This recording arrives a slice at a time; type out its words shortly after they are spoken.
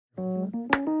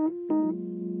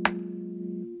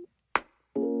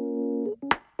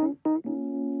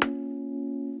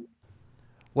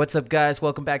What's up, guys?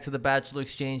 Welcome back to the Bachelor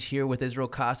Exchange here with Israel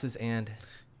Casas and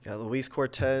Got Luis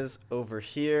Cortez over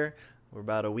here. We're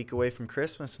about a week away from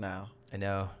Christmas now. I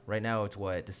know right now it's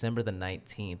December the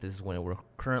 19th. This is when we're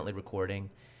currently recording.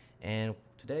 And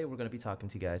today we're going to be talking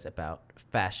to you guys about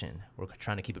fashion. We're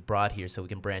trying to keep it broad here so we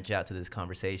can branch out to this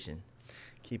conversation.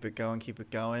 Keep it going, keep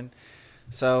it going.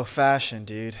 So, fashion,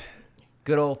 dude.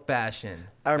 Good old fashion.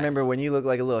 I remember when you looked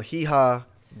like a little hee-haw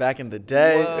back in the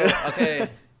day. Whoa, okay.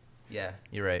 Yeah,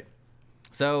 you're right.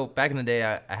 So back in the day,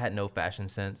 I had no fashion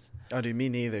sense. Oh, dude, me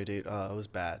neither, dude. Oh, it was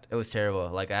bad. It was terrible.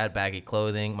 Like, I had baggy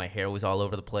clothing. My hair was all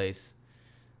over the place.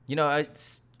 You know, I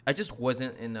just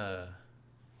wasn't in a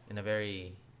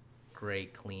very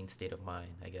great, clean state of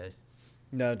mind, I guess.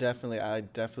 No, definitely. I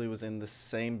definitely was in the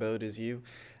same boat as you.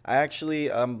 I actually,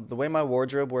 the way my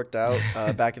wardrobe worked out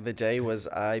back in the day was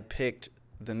I picked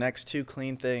the next two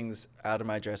clean things out of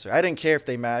my dresser. I didn't care if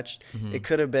they matched. Mm-hmm. It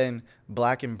could have been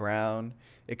black and brown.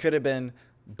 It could have been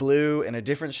blue and a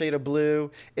different shade of blue.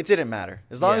 It didn't matter.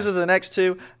 As long as it was the next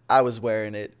two, I was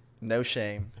wearing it. No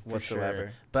shame whatsoever.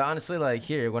 Sure. But honestly, like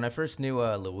here, when I first knew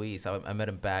Luis, I met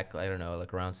him back, I don't know,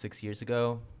 like around 6 years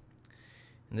ago.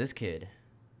 And this kid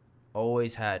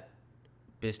always had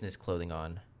business clothing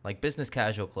on, like business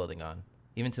casual clothing on,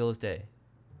 even till this day.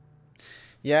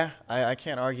 Yeah, I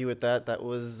can't argue with that. That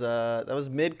was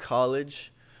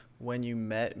mid-college when you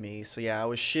met me. So, yeah, I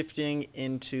was shifting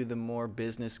into the more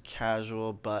business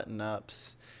casual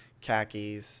button-ups,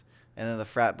 khakis, and then the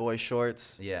frat boy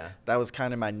shorts. Yeah. That was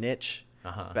kind of my niche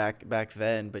Uh-huh. back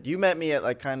then. But you met me at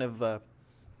like kind of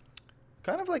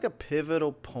like a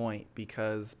pivotal point,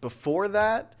 because before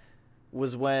that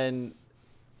was when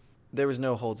there was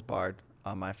no holds barred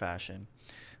on my fashion.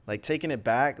 Like, taking it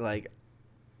back, like,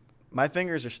 my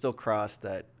fingers are still crossed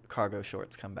that cargo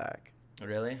shorts come back.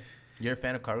 Really? You're a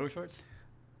fan of cargo shorts?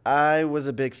 I was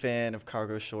a big fan of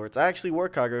cargo shorts. I actually wore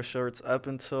cargo shorts up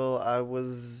until I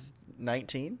was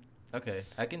 19. Okay.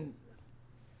 I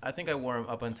think I wore them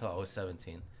up until I was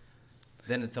 17.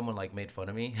 Then someone like made fun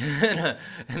of me.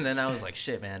 And then I was like,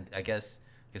 shit, man, I guess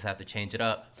I have to change it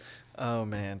up. Oh,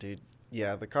 man, dude.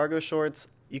 Yeah, the cargo shorts,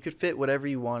 you could fit whatever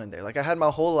you want in there. Like, I had my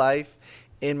whole life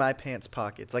in my pants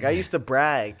pockets. Like, I used to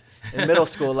brag in middle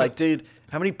school, like, dude,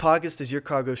 how many pockets does your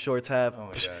cargo shorts have? Oh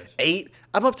my gosh. 8?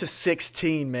 I'm up to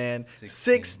 16, man.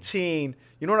 16.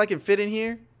 You know what I can fit in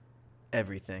here?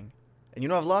 Everything. And you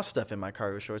know, I've lost stuff in my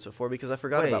cargo shorts before because I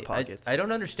forgot about pockets. I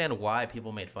don't understand why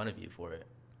people made fun of you for it.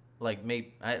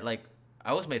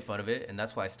 I was made fun of it, and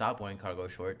that's why I stopped wearing cargo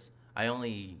shorts. I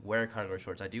only wear cargo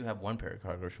shorts. I do have one pair of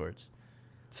cargo shorts.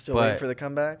 Still waiting for the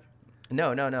comeback?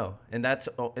 No. And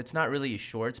it's not really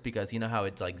shorts, because you know how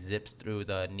it's like zips through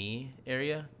the knee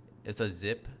area? It's a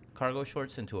zip cargo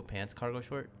shorts into a pants cargo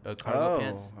short. Cargo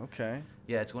pants. Oh, okay.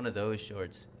 Yeah, it's one of those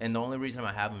shorts. And the only reason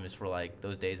I have them is for like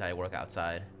those days I work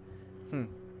outside.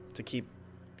 To keep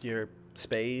your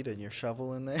spade and your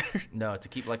shovel in there? No, to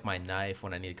keep like my knife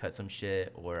when I need to cut some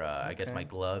shit, or I guess my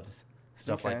gloves,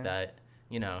 stuff like that.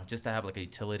 You know, just to have like a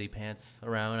utility pants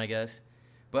around, I guess.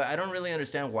 But I don't really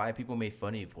understand why people made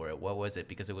fun of you for it. What was it?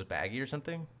 Because it was baggy or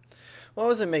something? Well, I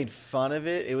wasn't made fun of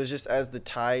it. It was just as the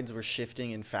tides were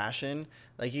shifting in fashion,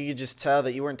 like, you could just tell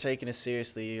that you weren't taking it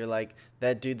seriously. You're like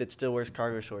that dude that still wears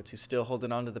cargo shorts, who's still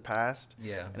holding on to the past.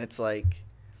 Yeah. And it's like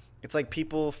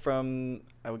people from,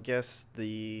 I would guess,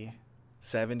 the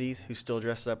 70s who still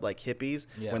dressed up like hippies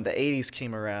when the 80s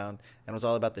came around and it was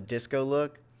all about the disco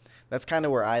look. That's kind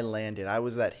of where I landed. I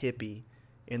was that hippie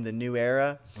in the new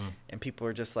era, and people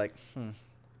were just like,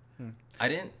 I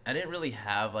didn't really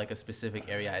have like a specific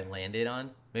area I landed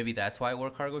on. Maybe that's why I wore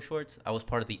cargo shorts. I was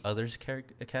part of the others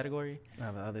category.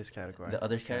 Oh, the others category. The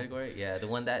others category, yeah, the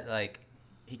one that like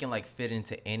he can like fit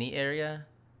into any area,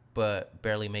 but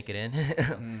barely make it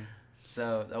in.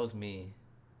 So that was me.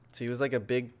 See, it was like a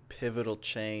big pivotal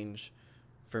change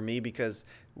for me, because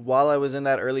while I was in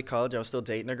that early college, I was still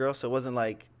dating a girl, so it wasn't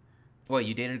like. What,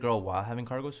 you dated a girl while having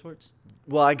cargo shorts?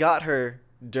 Well, I got her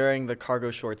during the cargo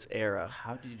shorts era.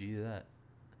 How did you do that?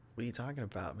 What are you talking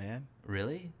about, man?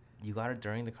 Really? You got her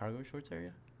during the cargo shorts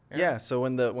era? Yeah, so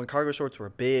when cargo shorts were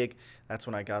big, that's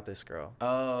when I got this girl.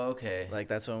 Oh, okay. Like,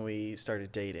 that's when we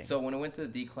started dating. So when it went to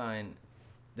the decline,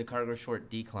 the cargo short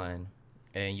decline,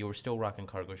 and you were still rocking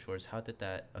cargo shorts, how did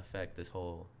that affect this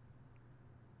whole,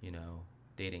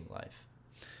 dating life?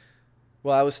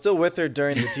 Well, I was still with her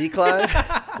during the decline,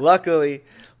 luckily.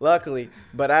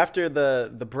 But after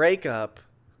the breakup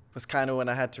was kind of when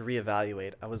I had to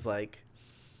reevaluate. I was like,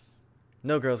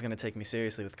 no girl's going to take me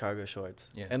seriously with cargo shorts.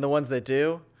 Yeah. And the ones that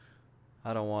do,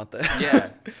 I don't want that.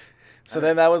 Yeah. So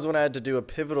then that was when I had to do a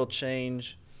pivotal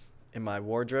change in my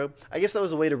wardrobe. I guess that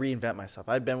was a way to reinvent myself.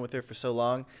 I'd been with her for so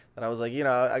long that I was like,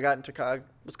 I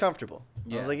was comfortable.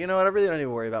 I was like, you know what? I really don't need to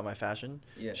worry about my fashion.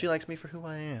 Yeah. She likes me for who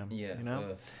I am. Yeah. You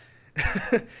know?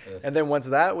 Ugh. And then once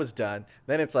that was done,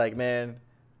 then it's like, man,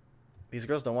 these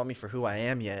girls don't want me for who I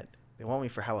am yet. They want me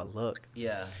for how I look.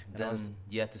 Yeah. And Then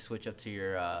you have to switch up to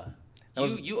your.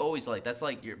 You always like that's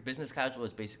like your business casual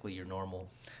is basically your normal.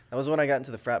 That was when I got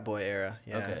into the frat boy era.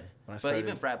 Yeah. Okay. When I But started.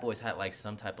 even frat boys had like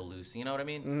some type of loose. You know what I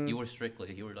mean? Mhm. You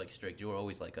were like strict. You were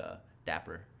always like a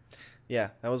dapper.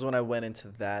 Yeah, that was when I went into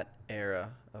that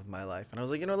era of my life. And I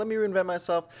was like, let me reinvent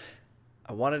myself.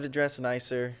 I wanted to dress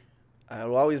nicer.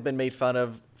 I've always been made fun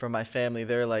of from my family.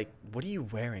 They're like, what are you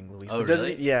wearing, Luis? Oh, That doesn't-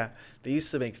 really? Yeah. They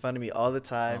used to make fun of me all the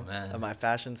time Oh, man. of my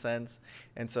fashion sense.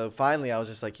 And so finally I was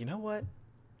just like, you know what?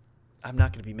 I'm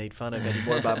not going to be made fun of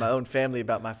anymore by my own family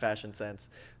about my fashion sense.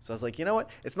 So I was like, you know what?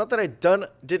 It's not that I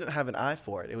didn't have an eye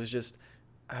for it. It was just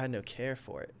I had no care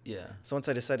for it. Yeah. So once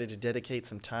I decided to dedicate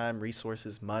some time,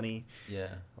 resources, money, Yeah.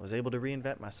 I was able to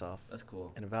reinvent myself That's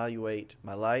cool. and evaluate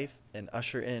my life and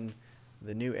usher in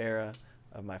the new era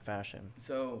of my fashion.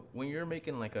 So when you're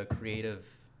making like a creative,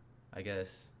 I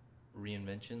guess,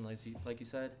 reinvention, like you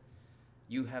said,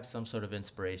 you have some sort of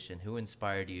inspiration. Who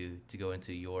inspired you to go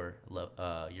into your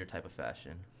type of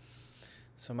fashion?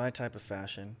 So my type of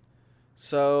fashion.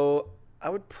 So I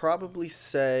would probably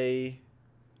say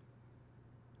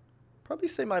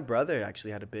my brother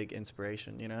actually had a big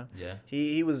inspiration, Yeah.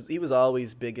 He was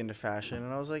always big into fashion,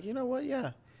 and I was like, you know what?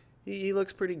 Yeah. He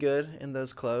looks pretty good in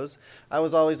those clothes. I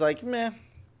was always like, meh,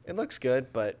 it looks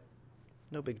good, but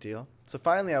no big deal. So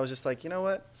finally I was just like, you know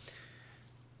what?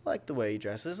 I like the way he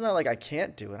dresses. It's not like I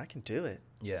can't do it. I can do it.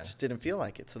 Yeah. I just didn't feel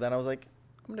like it. So then I was like,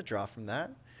 I'm going to draw from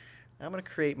that. I'm going to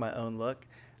create my own look.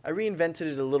 I reinvented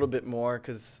it a little bit more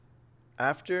because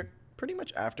pretty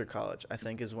much after college, I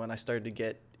think, is when I started to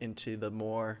get into the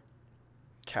more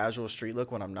casual street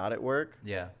look when I'm not at work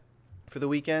Yeah. for the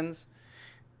weekends.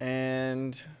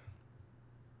 And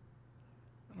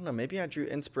I don't know, maybe I drew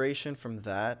inspiration from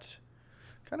that,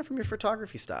 kind of from your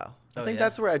photography style. I Oh, think yeah?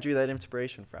 that's where I drew that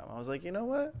inspiration from. I was like, you know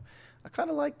what? I kind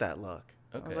of like that look.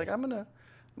 I was Okay. like, I'm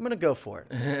gonna go for it.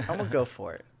 I'm gonna go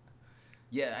for it.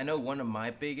 Yeah, I know one of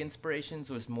my big inspirations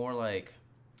was more like,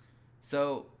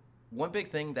 so one big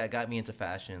thing that got me into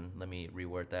fashion, let me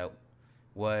reword that,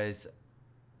 was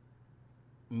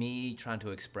me trying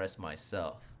to express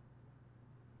myself.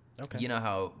 Okay. You know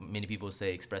how many people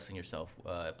say expressing yourself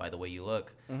by the way you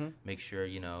look. Mm-hmm. Make sure,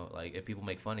 like if people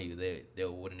make fun of you, they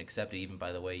wouldn't accept it even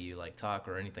by the way you like talk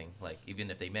or anything, like even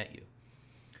if they met you.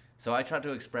 So I tried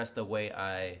to express the way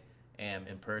I am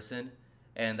in person,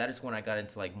 and that is when I got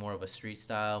into like more of a street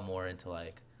style, more into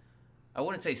like, I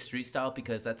wouldn't say street style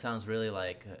because that sounds really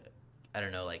like, I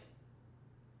don't know, like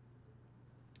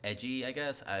edgy, I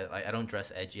guess. I don't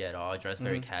dress edgy at all. I dress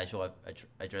very casual.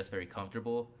 I dress very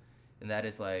comfortable. And that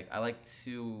is like, I like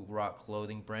to rock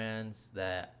clothing brands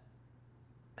that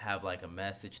have like a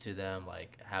message to them,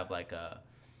 like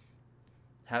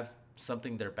have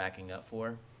something they're backing up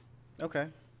for. Okay.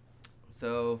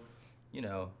 So,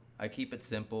 I keep it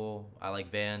simple. I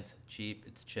like Vans, cheap,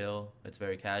 it's chill, it's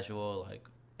very casual. Like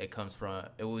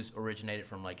it was originated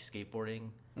from like skateboarding,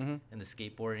 in the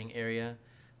skateboarding area.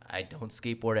 I don't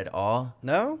skateboard at all.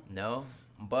 No? No,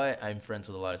 but I'm friends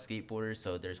with a lot of skateboarders,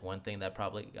 so there's one thing that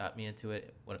probably got me into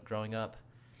it when growing up.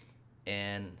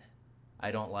 And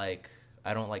I don't like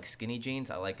skinny jeans.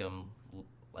 I like them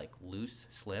like loose,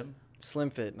 slim. Slim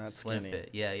fit, not Slim skinny. fit.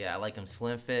 Yeah. I like them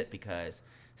slim fit because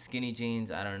skinny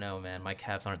jeans, I don't know, man. My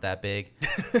calves aren't that big,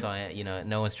 so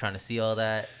no one's trying to see all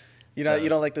that. You So-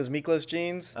 don't like those Miklos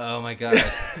jeans? Oh my god.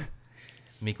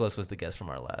 Miklos was the guest from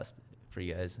our last for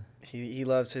you guys. He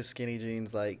loves his skinny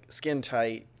jeans, like skin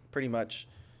tight, pretty much.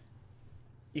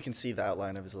 You can see the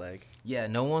outline of his leg. Yeah,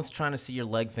 no one's trying to see your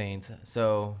leg veins,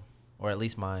 so, or at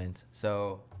least mine.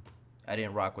 So, I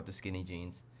didn't rock with the skinny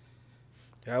jeans.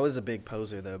 I was a big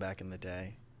poser though back in the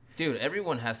day. Dude,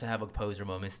 everyone has to have a poser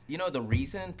moment.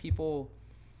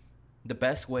 The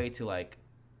best way to like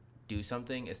do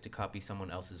something is to copy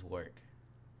someone else's work.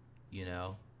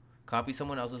 Copy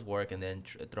someone else's work and then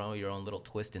throw your own little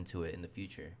twist into it in the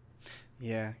future.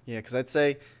 Yeah, because I'd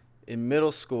say in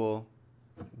middle school,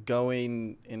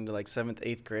 going into like 7th,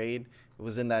 8th grade, it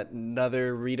was in that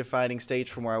another redefining stage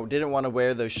from where I didn't want to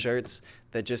wear those shirts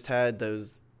that just had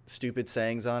those stupid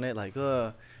sayings on it, like,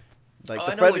 ugh. Like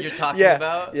I know what you're talking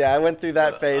about. Yeah, I went through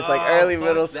that phase, like early fuck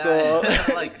middle that.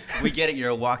 school. Like, we get it, you're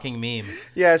a walking meme.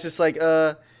 Yeah, it's just like,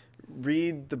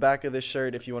 read the back of this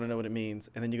shirt if you want to know what it means.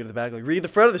 And then you go to the back, like, read the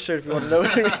front of the shirt if you want to know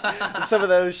what it means. And some of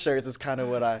those shirts is kind of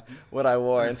what I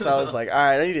wore. And so I was like, all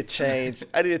right, I need to change.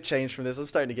 I need to change from this. I'm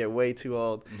starting to get way too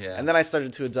old. Yeah. And then I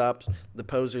started to adopt the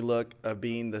poser look of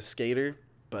being the skater.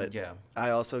 But Yeah. I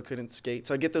also couldn't skate.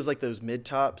 So I get those mid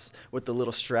tops with the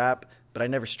little strap, but I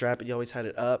never strap it. You always had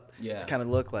it up Yeah. to kind of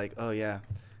look like, oh, yeah,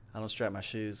 I don't strap my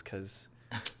shoes because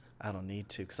I don't need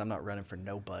to, because I'm not running for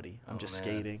nobody. I'm just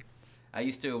man. skating. I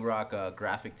used to rock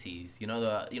graphic tees. You know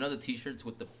the T-shirts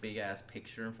with the big ass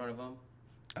picture in front of them.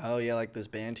 Oh, yeah, like those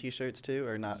band T-shirts too,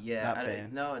 or not? Yeah, Not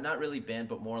band. no, not really band,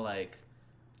 but more like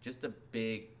just a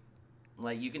big,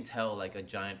 like you can tell like a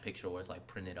giant picture where it's like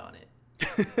printed on it.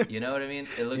 You know what I mean?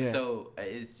 It looks Yeah. so.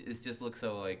 It just looks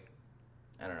so like,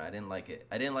 I don't know. I didn't like it.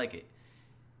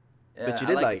 But you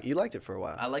you liked it for a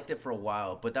while. I liked it for a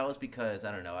while, but that was because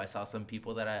I don't know. I saw some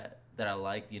people that I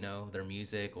liked, their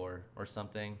music or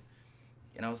something,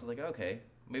 and I was like, okay,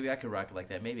 maybe I could rock it like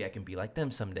that. Maybe I can be like them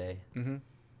someday. Mm-hmm.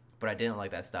 But I didn't like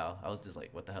that style. I was just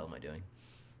like, what the hell am I doing?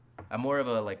 I'm more of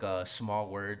a small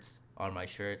words on my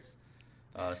shirts,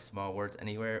 small words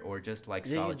anywhere, or just like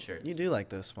solid shirts. You do like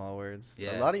those small words.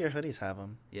 Yeah. A lot of your hoodies have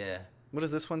them. Yeah. What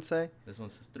does this one say? This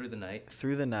one's just through the night.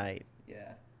 Through the night.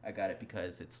 Yeah. I got it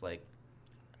because it's like,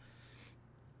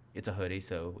 it's a hoodie,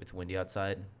 so it's windy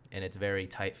outside, and it's very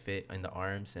tight fit in the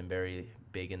arms and very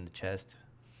big in the chest.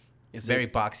 It's very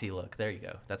boxy look. There you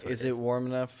go. That's what Is it warm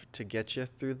enough to get you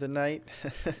through the night?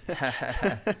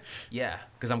 Yeah,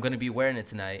 because I'm going to be wearing it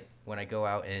tonight when I go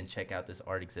out and check out this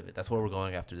art exhibit. That's where we're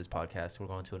going after this podcast. We're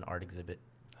going to an art exhibit.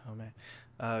 Oh, man.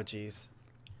 Oh, geez.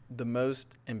 The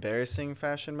most embarrassing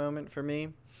fashion moment for me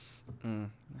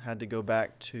had to go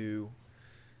back to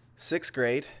sixth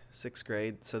grade.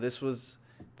 So this was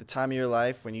the time of your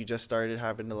life when you just started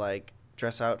having to, like,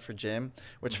 dress out for gym,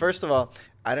 which, first of all,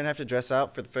 I didn't have to dress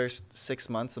out for the first 6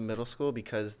 months of middle school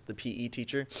because the PE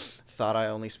teacher thought I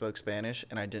only spoke Spanish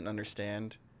and I didn't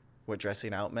understand what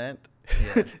dressing out meant.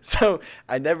 Yeah. So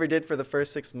I never did for the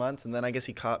first 6 months. And then I guess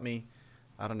he caught me,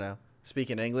 I don't know,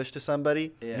 speaking English to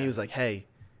somebody. Yeah. And he was like, hey,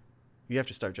 you have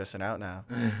to start dressing out now.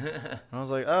 And I was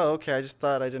like, oh, okay. I just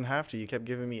thought I didn't have to. You kept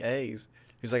giving me A's.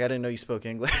 He was like, I didn't know you spoke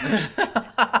English. What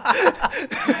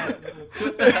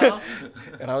the hell?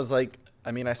 And I was like,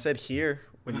 I mean, I said here.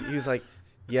 When he was like,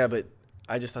 yeah, but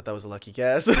I just thought that was a lucky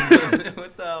guess.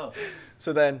 What the hell?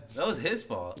 So then That was his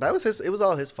fault. it was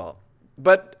all his fault.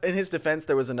 But in his defense,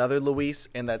 there was another Luis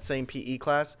in that same PE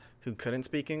class who couldn't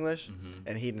speak English,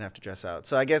 and he didn't have to dress out.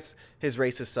 So I guess his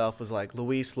racist self was like,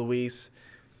 Luis,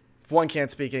 if one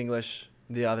can't speak English,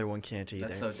 the other one can't either.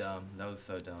 That's so dumb. That was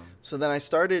so dumb. So then I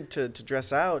started to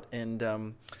dress out,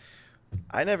 and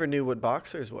I never knew what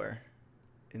boxers were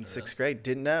in sixth grade.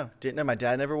 Didn't know. My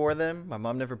dad never wore them. My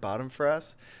mom never bought them for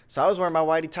us. So I was wearing my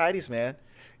whitey tighties, man,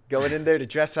 going in there to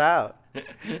dress out.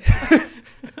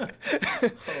 Hold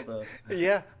up.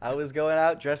 Yeah, I was going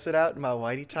out, dressing out in my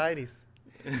whitey tighties.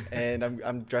 And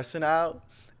I'm dressing out,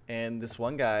 and this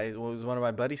one guy, was one of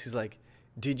my buddies, he's like,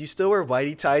 dude, you still wear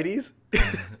whitey tighties?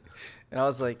 And I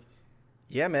was like,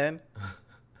 yeah, man.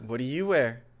 What do you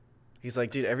wear? He's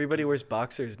like, dude, everybody wears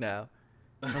boxers now.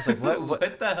 And I was like, what?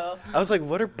 What the hell? I was like,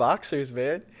 what are boxers,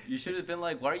 man? You should have been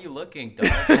like, why are you looking, dog?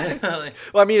 Like,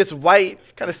 Well, I mean, it's white,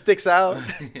 kind of sticks out.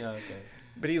 yeah, okay.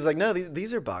 But he was like, no,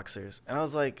 these are boxers. And I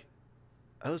was like,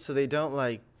 oh, so they don't,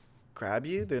 like, grab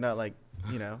you? They're not, like,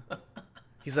 you know.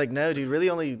 He's like, no, dude, really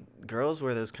only girls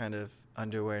wear those kind of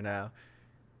underwear now.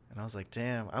 And I was like,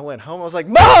 damn. I went home. I was like,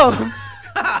 Mom!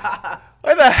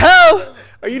 Why the hell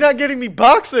are you not getting me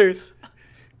boxers?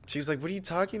 She was like, what are you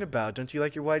talking about? Don't you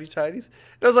like your whitey tighties?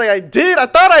 And I was like, I did. I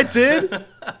thought I did.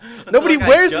 Nobody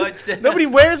wears them. Nobody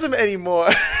wears them anymore.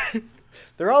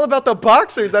 They're all about the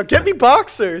boxers. Now get me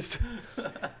boxers.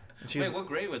 And she Wait, was what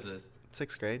grade was this?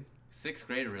 sixth grade. Sixth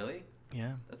grade, really?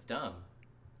 Yeah. That's dumb.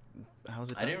 How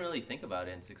was it I done? didn't really think about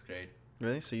it in sixth grade.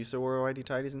 Really? So you still wore whitey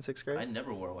tighties in sixth grade? I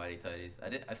never wore whitey tighties.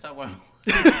 I stopped wearing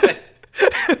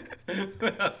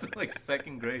when I was in like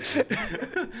second grade.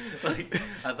 Like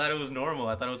I thought it was normal.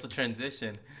 I thought it was a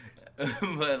transition.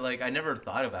 But like I never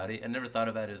thought about it. I never thought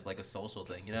about it as like a social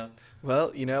thing, you know?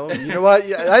 Well, you know what?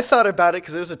 Yeah, I thought about it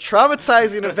because it was a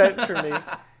traumatizing event for me.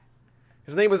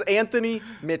 His name was Anthony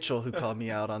Mitchell, who called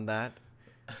me out on that.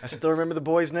 I still remember the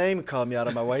boy's name who called me out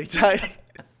on my whitey tie.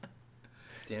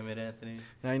 Damn it, Anthony.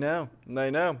 I know. And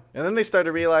then they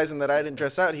started realizing that I didn't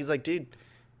dress out. He's like, dude,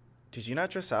 did you not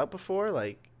dress out before?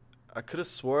 Like, I could have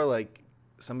swore, like,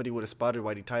 somebody would have spotted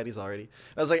whitey tighties already.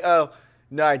 I was like, oh,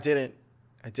 no, I didn't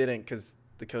because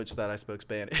the coach thought I spoke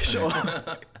Spanish.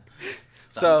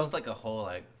 So it's like a whole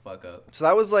like fuck up. So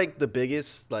that was like the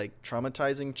biggest like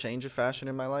traumatizing change of fashion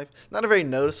in my life. Not a very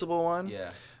noticeable one. Yeah.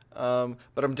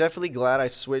 But I'm definitely glad I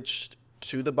switched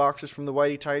to the boxers from the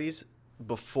whitey tighties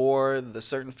before the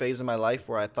certain phase in my life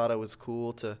where I thought it was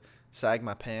cool to sag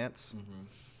my pants. Mm-hmm.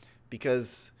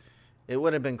 Because it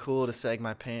would have been cool to sag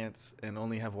my pants and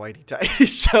only have whitey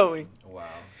tighties showing. Wow.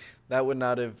 That would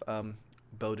not have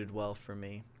boded well for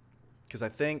me. Because I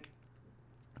think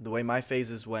the way my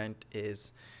phases went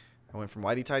is I went from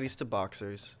whitey tighties to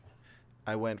boxers.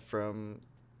 I went from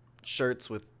shirts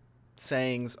with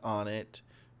sayings on it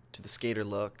to the skater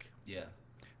look. Yeah.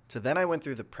 So then I went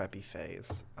through the preppy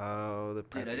phase. Oh, the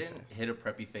preppy phase. Dude, I didn't hit a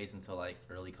preppy phase until like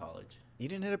early college. You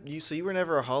didn't hit a... So you were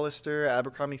never a Hollister,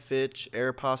 Abercrombie Fitch,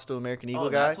 Aeropostale, American Eagle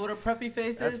guy? That's what a preppy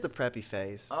phase is? That's the preppy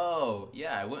phase. Oh,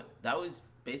 yeah. I went. That was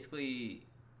basically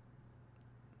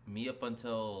me up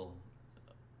until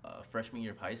freshman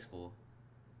year of high school.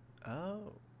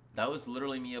 Oh. That was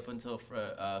literally me up until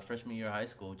freshman year of high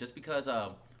school. Just because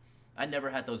I never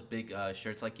had those big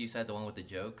shirts like you said, the one with the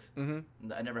jokes.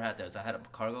 Mm-hmm. I never had those. I had a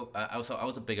cargo. I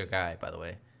was a bigger guy, by the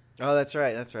way. Oh, that's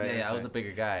right. That's right. Yeah, that's I was a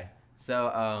bigger guy.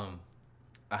 So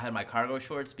I had my cargo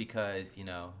shorts because, you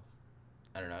know,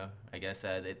 I don't know. I guess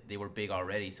they were big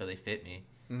already, so they fit me.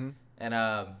 Mm-hmm. And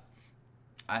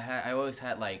I always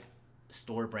had like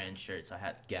store brand shirts. I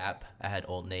had Gap. I had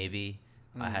Old Navy.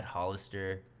 I had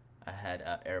Hollister. I had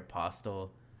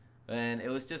Aeropostale. And it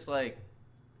was just like,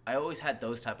 I always had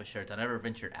those type of shirts. I never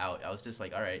ventured out. I was just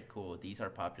like, all right, cool. These are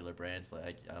popular brands.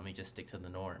 Like, let me just stick to the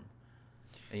norm.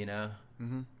 You know?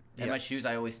 Mm-hmm. And my shoes,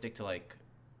 I always stick to like,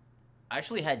 I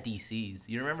actually had DCs.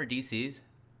 You remember DCs?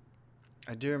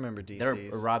 I do remember DCs. They're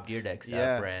a Rob Dyrdek's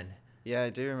brand. Yeah, I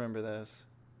do remember those.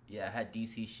 Yeah, I had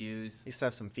DC shoes. I used to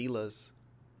have some Fila's.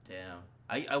 Damn.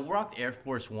 I rocked Air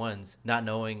Force Ones, not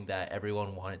knowing that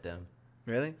everyone wanted them.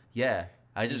 Really? Yeah.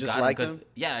 I just just got liked them because, them?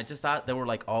 yeah, I just thought they were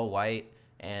like all white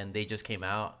and they just came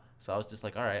out. So I was just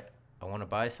like, all right, I want to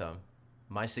buy some.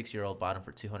 My 6-year-old bought them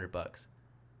for $200.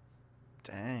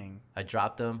 Dang. I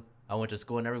dropped them. I went to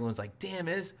school and everyone was like, damn,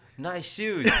 nice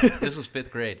shoes. This was 5th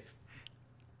grade.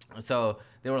 So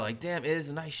they were like, damn,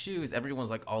 nice shoes. Everyone's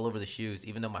like all over the shoes,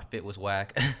 even though my fit was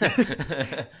whack.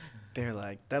 They're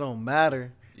like, that don't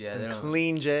matter. Yeah, Them they don't.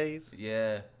 clean J's.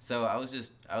 Yeah. So I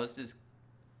was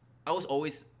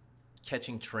always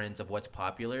catching trends of what's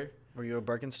popular. Were you a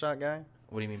Birkenstock guy?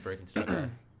 What do you mean Birkenstock?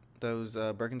 Those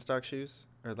Birkenstock shoes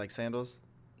or like sandals?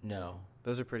 No.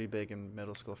 Those are pretty big in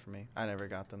middle school for me. I never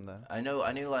got them though. I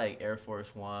knew like Air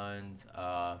Force Ones,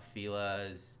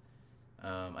 Fila's.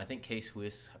 I think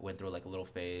K-Swiss went through like a little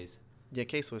phase. Yeah,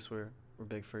 K-Swiss were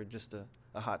big for just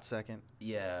a hot second.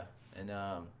 Yeah, and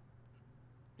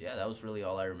yeah, that was really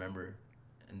all I remember.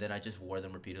 And then I just wore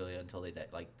them repeatedly until they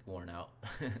like worn out.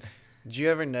 Did you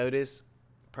ever notice,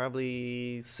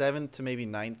 probably 7th to maybe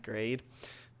 9th grade,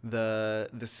 the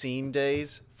scene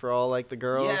days for all like the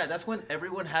girls? Yeah, that's when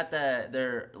everyone had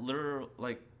their literal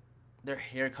like their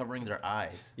hair covering their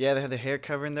eyes. Yeah, they had their hair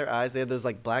covering their eyes. They had those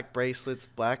like black bracelets,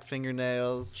 black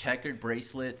fingernails, Checkered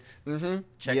bracelets. Mm-hmm.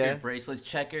 Checkered bracelets,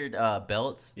 checkered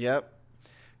belts. Yep.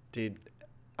 Dude,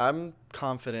 I'm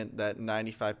confident that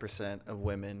 95% of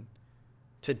women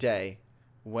today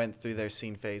went through their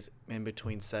scene phase in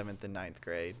between 7th and 9th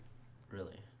grade.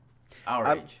 Really?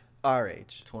 Our age. Our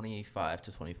age. 25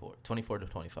 to 24. 24 to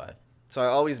 25. So I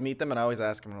always meet them and I always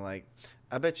ask them, I'm like,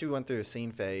 I bet you went through a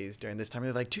scene phase during this time.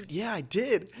 They're like, dude, yeah, I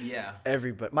did. Yeah.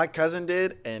 Everybody. My cousin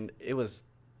did, and it was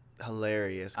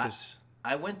hilarious. Cause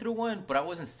I went through one, but I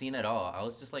wasn't seen at all. I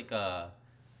was just like,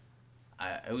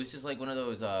 it was just like one of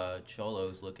those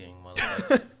cholos looking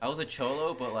motherfuckers. I was a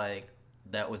cholo, but like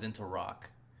that was into rock.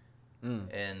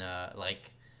 And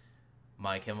like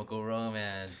My Chemical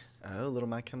Romance. Oh, little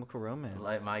My Chemical Romance.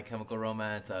 Like My Chemical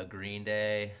Romance, Green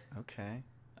Day. Okay.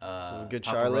 Papa Good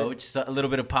Charlotte. Roach, a little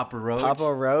bit of Papa Roach.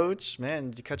 Papa Roach, man,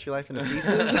 did you cut your life into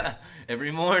pieces? Every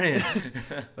morning.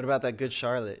 What about that Good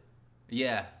Charlotte?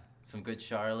 Yeah, some Good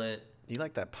Charlotte. You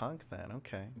like that punk then?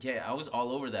 Okay. Yeah, I was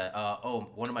all over that.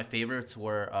 One of my favorites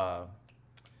were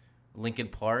Linkin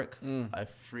Park. I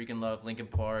freaking love Linkin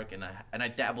Park, and I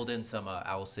dabbled in some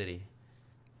Owl City.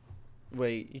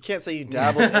 Wait, you can't say you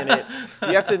dabbled in it.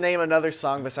 You have to name another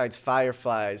song besides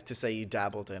Fireflies to say you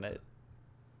dabbled in it.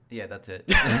 Yeah, that's it.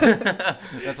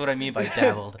 That's what I mean by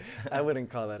dabbled. I wouldn't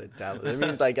call that a dabble. It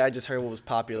means like I just heard what was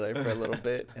popular for a little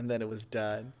bit, and then it was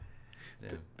done.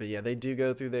 But yeah, they do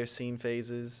go through their scene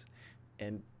phases,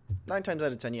 and 9 times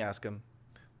out of 10, you ask them,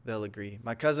 they'll agree.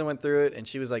 My cousin went through it, and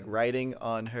she was like writing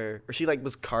on her, or she like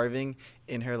was carving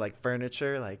in her like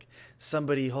furniture, like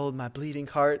somebody hold my bleeding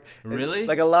heart. Really? And,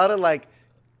 like a lot of like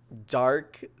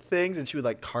dark things, and she would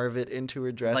like carve it into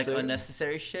her dresser. Like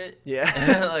unnecessary shit.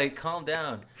 Yeah. Like calm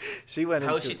down. She went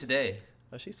How into is she today?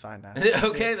 Oh, she's fine now.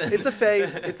 Okay then. It's a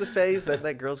phase. It's a phase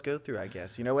that girls go through, I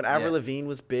guess. You know, when Avril Yeah. Lavigne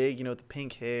was big, you know, with the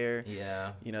pink hair,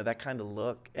 Yeah. you know, that kind of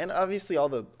look. And obviously all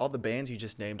the bands you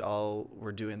just named all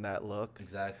were doing that look.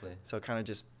 Exactly. So it kind of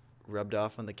just rubbed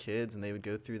off on the kids, and they would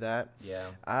go through that. Yeah.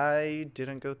 I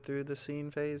didn't go through the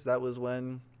scene phase. That was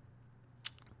when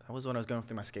I was going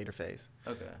through my skater phase.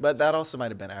 Okay. But that also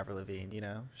might have been Avril Lavigne, you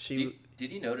know. Did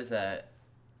you notice that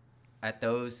at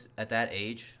that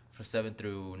age, for 7th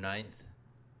through 9th,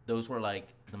 those were like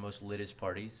the most littest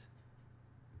parties?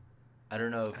 I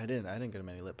don't know. I didn't go to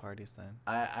many lit parties then.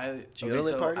 Did you go to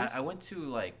lit parties? I went to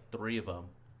like 3 of them,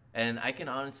 and I can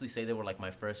honestly say they were like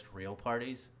my first real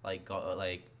parties. Like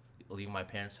leaving my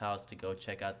parents' house to go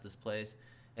check out this place,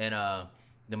 and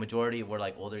the majority were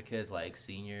like older kids, like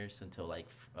seniors until like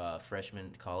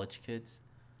freshman college kids.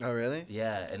 Oh, really?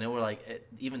 Yeah, and they were like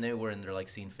even they were in their like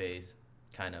scene phase,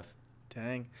 kind of.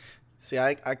 Dang. See,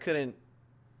 I couldn't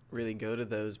really go to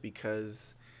those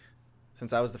because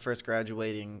since I was the first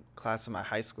graduating class in my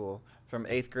high school, from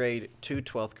 8th grade to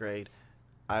 12th grade,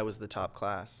 I was the top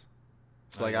class.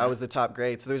 So, I was the top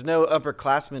grade. So, there's no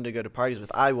upperclassmen to go to parties with.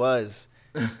 I was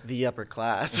the upper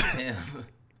class. Damn.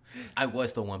 I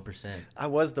was the 1%. I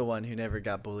was the one who never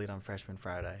got bullied on Freshman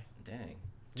Friday. Dang.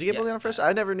 Did you get bullied on Freshman?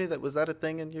 I never knew that. Was that a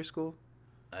thing in your school?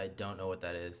 I don't know what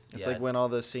that is. It's like when all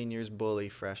the seniors bully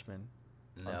freshmen.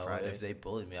 No, Fridays. if they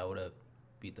bullied me, I would have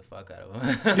beat the fuck out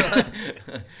of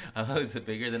them. I was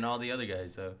bigger than all the other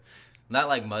guys, so not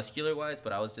like muscular wise,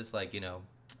 but I was just like, you know,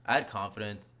 I had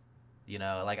confidence, you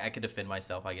know, like I could defend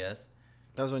myself, I guess.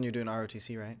 That was when you were doing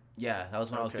ROTC, right? Yeah, that was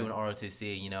when I was Okay. doing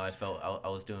ROTC. You know, I felt I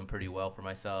was doing pretty well for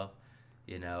myself.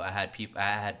 You know, I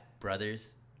had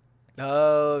brothers.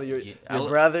 Oh, your I-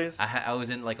 brothers? I was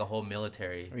in like a whole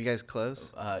military. Were you guys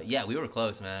close? Yeah, we were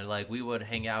close, man. Like we would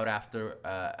hang out after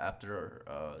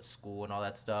school and all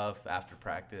that stuff. After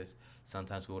practice,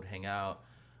 sometimes we would hang out.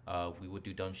 We would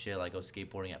do dumb shit like go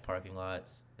skateboarding at parking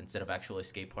lots instead of actually a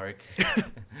skate park.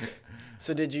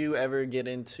 So did you ever get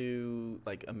into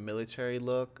like a military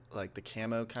look, like the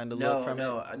camo kind of look from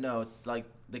it? No. Like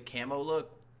the camo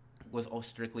look was all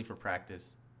strictly for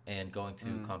practice and going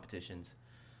to competitions.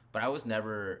 But I was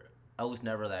never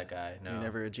that guy. No. You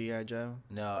never a G.I. Joe?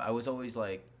 No, I was always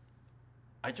like,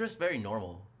 I dressed very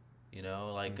normal, you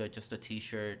know, like just a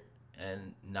t-shirt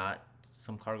and not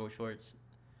some cargo shorts.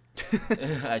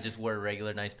 I just wore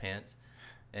regular nice pants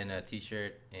and a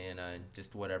t-shirt and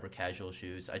just whatever casual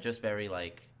shoes. I just very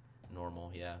like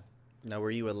normal, yeah. Now,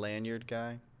 were you a lanyard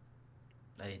guy?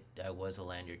 I was a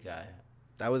lanyard guy.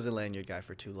 I was a lanyard guy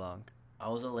for too long. I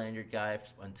was a lanyard guy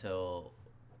until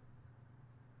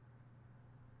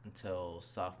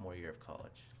sophomore year of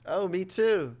college. Oh, me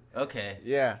too. Okay.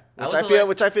 Yeah, I which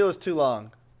was I feel is too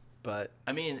long, but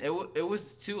I mean, it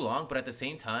was too long, but at the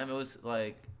same time, it was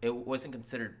like it wasn't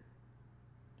considered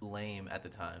lame at the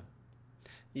time.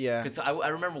 yeah. Because I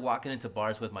remember walking into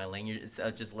bars with my lanyard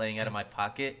just laying out of my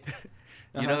pocket.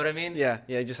 You know what I mean? Yeah,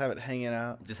 just have it hanging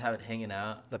out. Just have it hanging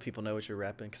out. Let people know what you're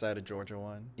repping. Because I had a Georgia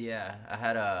one. Yeah, I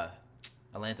had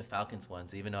Atlanta Falcons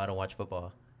ones, even though I don't watch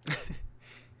football.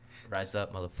 Rise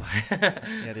up,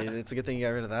 motherfucker. Yeah, dude, it's a good thing you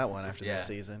got rid of that one after this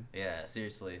season. Yeah,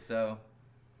 seriously. So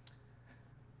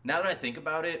now that I think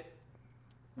about it,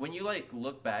 when you like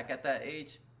look back at that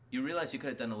age, you realize you could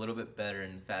have done a little bit better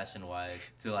in fashion wise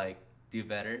to like do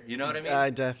better. You know what I mean? I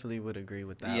definitely would agree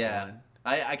with that Yeah. one.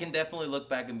 I can definitely look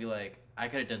back and be like, I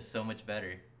could have done so much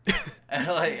better.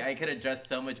 Like I could have dressed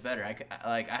so much better.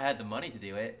 I had the money to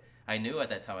do it. I knew at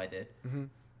that time I did. Mm-hmm.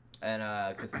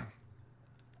 And because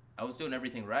I was doing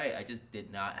everything right, I just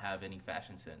did not have any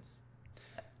fashion sense.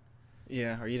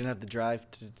 Yeah, or you didn't have the drive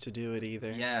to do it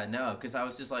either. Yeah, no, because I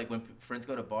was just like, when friends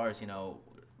go to bars, you know,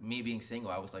 me being single,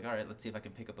 I was like, all right, let's see if I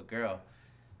can pick up a girl.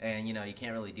 And, you know, you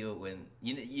can't really do it when,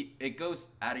 it goes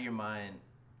out of your mind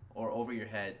or over your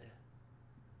head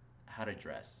how to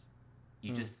dress.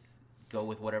 You just go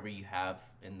with whatever you have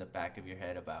in the back of your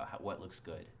head about what looks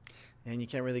good. And you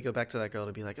can't really go back to that girl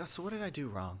to be like, oh, so what did I do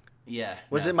wrong? Yeah.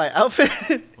 Was no. it my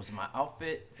outfit? Was it my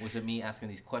outfit? Was it me asking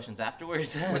these questions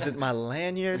afterwards? Was it my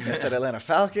lanyard that said Atlanta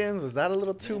Falcons? Was that a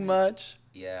little too much?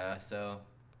 Yeah, so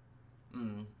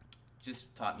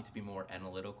just taught me to be more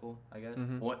analytical, I guess.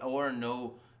 Mm-hmm. Or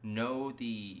know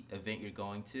the event you're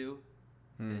going to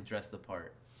and dress the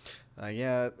part.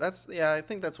 I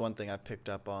think that's one thing I picked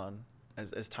up on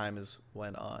as time has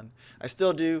went on. I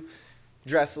still do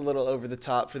dress a little over the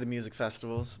top for the music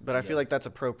festivals, but I feel like that's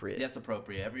appropriate. That's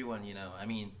appropriate. Everyone, you know, I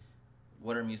mean,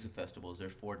 what are music festivals? They're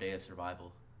 4 days of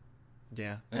survival.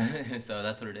 Yeah. So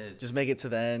that's what it is. Just make it to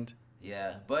the end.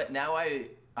 Yeah, but now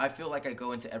I feel like I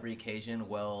go into every occasion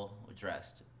well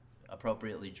dressed,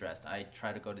 appropriately dressed. I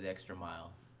try to go to the extra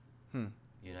mile. Hmm.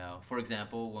 You know, for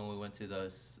example, when we went to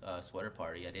the sweater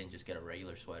party, I didn't just get a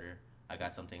regular sweater. I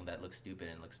got something that looks stupid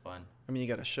and looks fun. I mean, you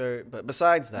got a shirt, but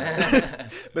besides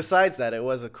that, it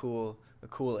was a cool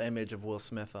image of Will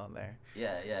Smith on there.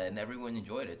 Yeah, and everyone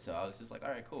enjoyed it, so I was just like, all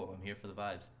right, cool. I'm here for the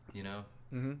vibes, you know.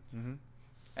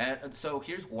 And so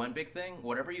here's one big thing: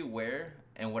 whatever you wear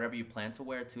and whatever you plan to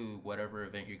wear to whatever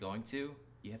event you're going to,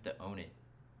 you have to own it.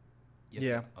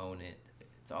 You have to own it.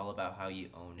 It's all about how you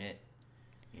own it.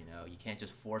 You know, you can't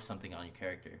just force something on your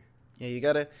character. Yeah, you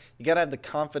gotta have the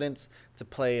confidence to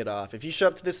play it off. If you show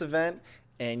up to this event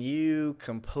and you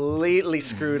completely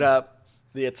screwed up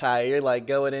the attire, you're like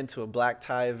going into a black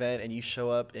tie event and you show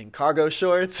up in cargo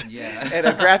shorts and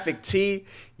a graphic tee,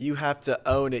 you have to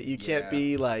own it. You can't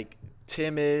be like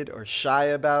timid or shy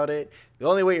about it. The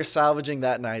only way you're salvaging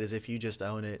that night is if you just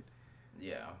own it.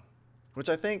 Yeah. Which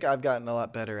I think I've gotten a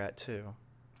lot better at too.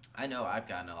 I know I've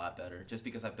gotten a lot better just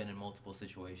because I've been in multiple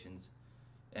situations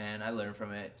and I learned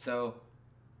from it. So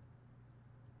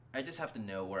I just have to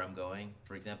know where I'm going.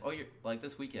 For example, you're like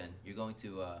this weekend, you're going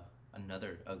to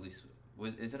another ugly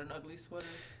is it an ugly sweater?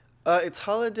 It's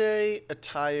holiday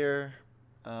attire.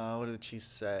 What did she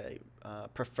say?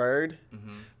 Preferred.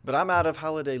 Mm-hmm. But I'm out of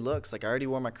holiday looks. Like I already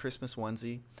wore my Christmas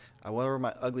onesie. I wore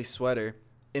my ugly sweater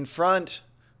in front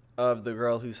of the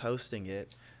girl who's hosting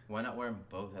it. Why not wear them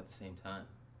both at the same time?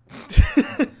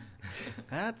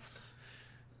 That's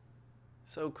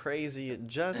so crazy. It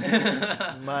just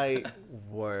might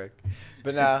work.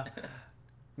 But now,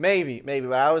 maybe.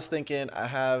 But I was thinking I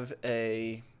have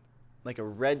a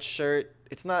red shirt.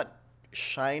 It's not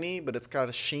shiny, but it's got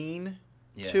a sheen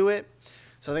to it.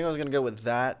 So I think I was going to go with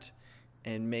that.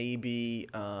 And maybe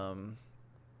I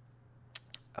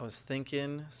was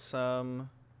thinking some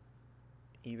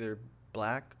either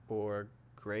black or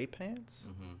gray pants.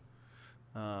 Mm-hmm.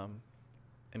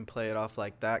 And play it off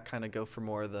like that, kind of go for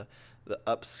more of the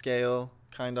upscale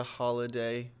kind of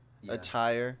holiday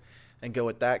attire and go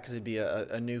with that because it'd be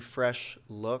a new, fresh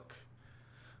look.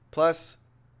 Plus,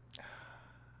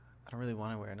 I don't really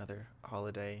want to wear another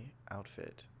holiday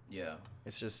outfit. Yeah.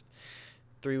 It's just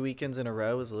 3 weekends in a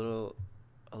row is a little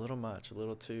much, a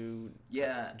little too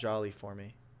jolly for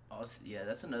me. Also,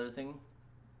 that's another thing.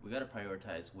 We got to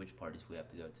prioritize which parties we have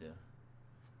to go to.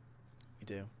 We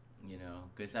do. You know,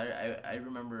 because I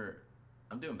remember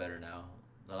I'm doing better now.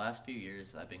 The last few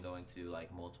years I've been going to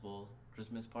like multiple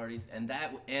Christmas parties and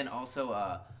also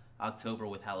October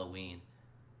with Halloween.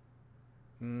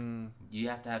 You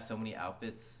have to have so many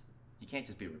outfits. You can't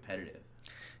just be repetitive.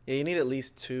 Yeah, you need at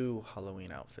least 2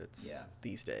 Halloween outfits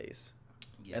these days.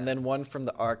 Yeah. And then one from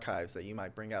the archives that you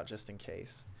might bring out just in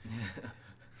case.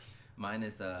 Mine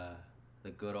is the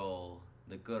good old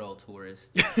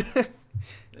tourist.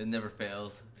 It never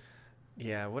fails.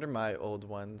 Yeah, what are my old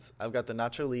ones? I've got the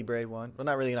Nacho Libre one. Well,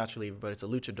 not really Nacho Libre, but it's a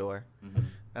luchador. Mm-hmm.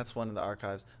 That's one in the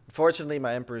archives. Unfortunately,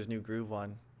 my Emperor's New Groove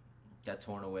one got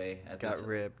torn away. Got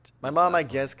ripped. My mom, I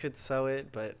guess, could sew it,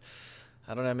 but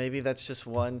I don't know. Maybe that's just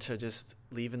one to just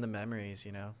leave in the memories,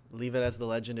 you know? Leave it as the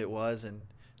legend it was and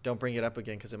don't bring it up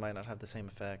again because it might not have the same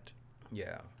effect.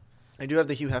 Yeah. I do have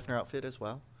the Hugh Hefner outfit as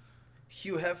well.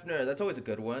 Hugh Hefner, that's always a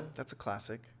good one. That's a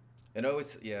classic. And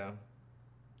always, And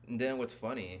then what's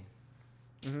funny...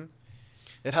 Mm-hmm.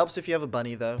 It helps if you have a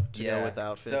bunny, though, to go with the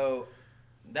outfit. So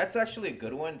that's actually a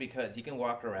good one because you can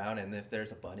walk around, and if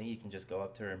there's a bunny, you can just go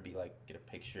up to her and be like, get a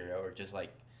picture, or just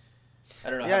like, I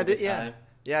don't know, have a good time.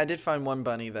 Yeah, I did find one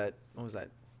bunny that, what was that,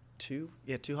 2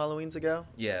 Halloweens ago?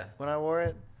 Yeah. When I wore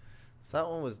it. So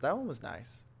that one was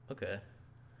nice. Okay.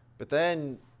 But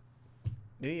then,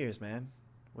 New Year's, man.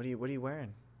 What are you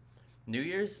wearing? New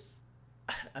Year's?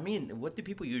 I mean, what do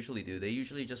people usually do? They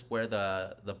usually just wear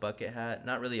the bucket hat.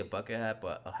 Not really a bucket hat,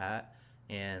 but a hat.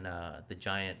 And the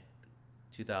giant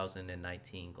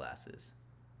 2019 glasses.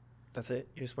 That's it?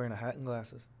 You're just wearing a hat and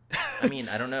glasses? I mean,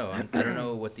 I don't know. I don't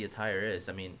know what the attire is.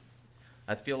 I mean,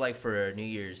 I feel like for New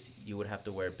Year's, you would have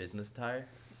to wear business attire.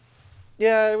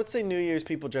 Yeah, I would say New Year's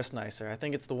people dress nicer. I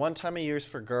think it's the one time of years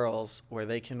for girls where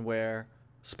they can wear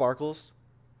sparkles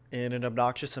in an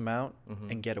obnoxious amount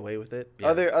and get away with it. Yeah.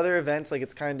 Other events, like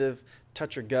it's kind of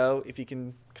touch or go if you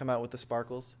can come out with the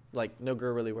sparkles. Like no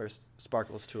girl really wears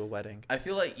sparkles to a wedding. I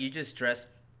feel like you just dress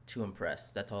to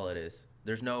impress. That's all it is.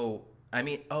 There's no, I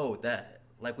mean, that,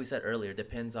 like we said earlier,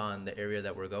 depends on the area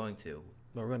that we're going to.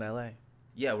 Well, we're going to L.A.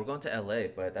 Yeah, we're going to L.A.,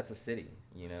 but that's a city,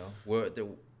 you know?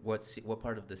 What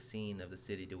part of the scene of the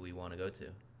city do we want to go to?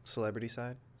 Celebrity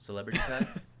side. Celebrity side?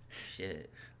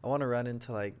 Shit. I want to run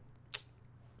into like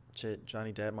Shit,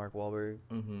 Johnny Depp, Mark Wahlberg,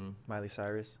 Mm-hmm. Miley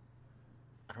Cyrus.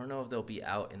 I don't know if they'll be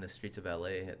out in the streets of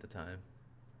LA at the time.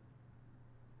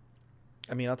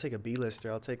 I mean, I'll take a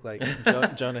B-lister. I'll take like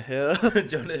Jonah Hill.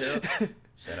 Jonah Hill.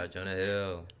 Shout out Jonah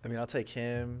Hill. I mean, I'll take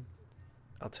him.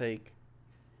 I'll take.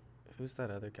 Who's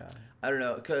that other guy? I don't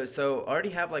know. So I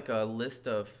already have like a list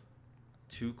of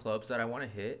 2 clubs that I want to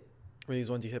hit. Were these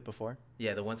ones you hit before?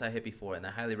 Yeah, the ones I hit before, and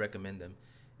I highly recommend them.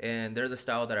 And they're the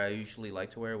style that I usually like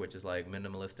to wear, which is like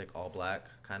minimalistic, all black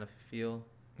kind of feel.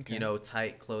 Okay. You know,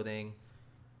 tight clothing,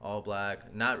 all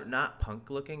black. Not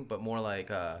punk looking, but more like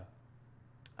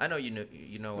I know you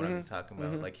know what I'm talking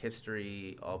about, like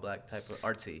hipstery, all black type of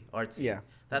artsy. Yeah.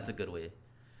 That's a good way.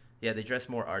 Yeah, they dress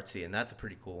more artsy, and that's a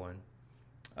pretty cool one.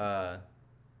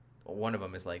 One of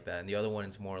them is like that, and the other one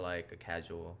is more like a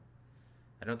casual.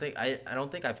 I don't think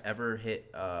I've ever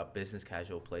hit a business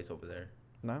casual place over there.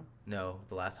 No. No,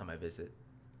 the last time I visited.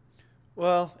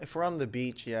 Well, if we're on the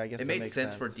beach, yeah, I guess It that made makes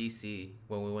sense for DC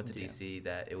when we went to Yeah. DC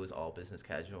that it was all business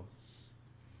casual.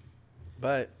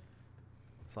 But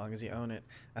as long as you own it,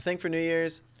 I think for New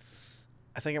Year's,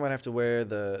 I think I might have to wear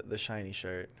the shiny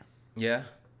shirt. Yeah,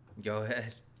 go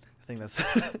ahead. I think that's.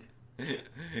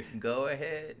 Go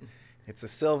ahead. It's a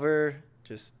silver,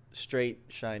 just straight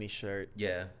shiny shirt.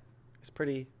 Yeah. It's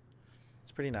pretty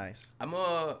nice. I'm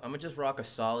gonna just rock a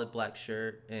solid black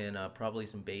shirt and probably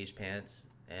some beige pants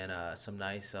and some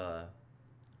nice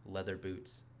leather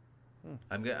boots.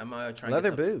 I'm trying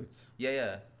Leather boots.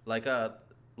 Yeah. Like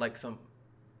some.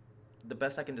 The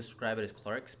best I can describe it is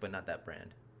Clark's, but not that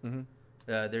brand. Mm-hmm.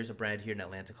 There's a brand here in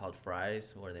Atlanta called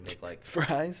Fry's where they make like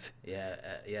Fries.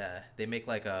 yeah they make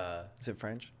like Is it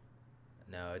French?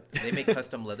 no they make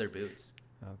custom leather boots.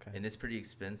 Okay. And it's pretty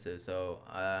expensive, so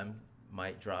I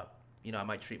might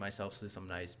treat myself to some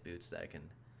nice boots that I can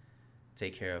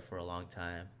take care of for a long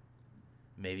time.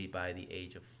 Maybe by the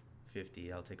age of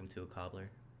 50, I'll take them to a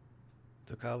cobbler.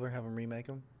 To cobbler, have them remake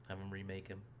them. Have them remake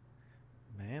them.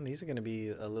 Man, these are gonna be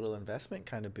a little investment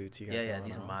kind of boots you got. Yeah, going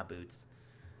these are on. my boots.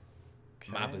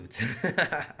 Okay. My boots.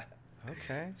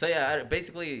 Okay. So yeah,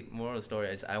 basically, moral of the story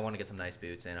is I want to get some nice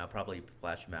boots, and I'll probably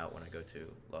flash them out when I go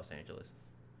to Los Angeles.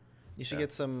 You should Yeah.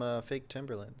 get some fake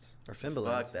Timberlands or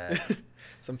Fimberlands. Fuck that.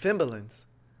 Some Fimberlands.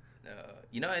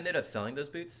 I ended up selling those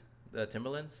boots, the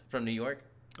Timberlands from New York.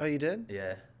 Oh, you did?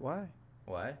 Yeah. Why?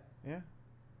 Why? Yeah.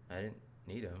 I didn't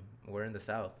need them. We're in the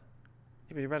South.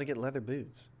 Yeah, but you're about to get leather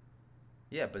boots.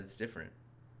 Yeah, but it's different.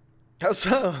 How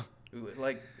so?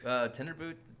 Like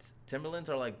Timberlands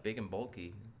are like big and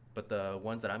bulky, but the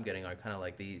ones that I'm getting are kind of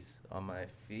like these on my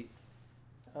feet.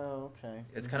 Oh, okay.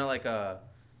 It's kind of like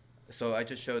so I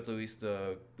just showed Luis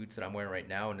the boots that I'm wearing right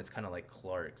now, and it's kind of like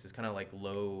Clark's. It's kind of like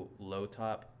low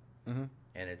top, Mm-hmm.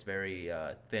 and it's very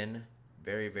thin,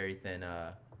 very very thin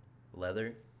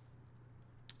leather,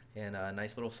 and a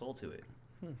nice little sole to it.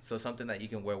 So something that you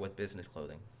can wear with business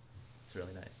clothing. It's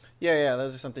really nice. Yeah.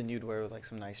 Those are something you'd wear with like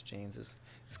some nice jeans. Is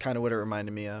kind of what it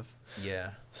reminded me of.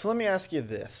 Yeah. So let me ask you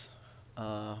this: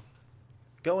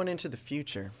 going into the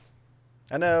future,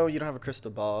 I know you don't have a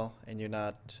crystal ball and you're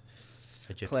not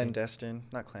clairvoyant.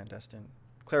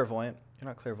 You're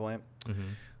not clairvoyant. Mm-hmm.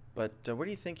 But where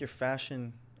do you think your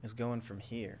fashion is going from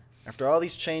here? After all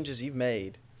these changes you've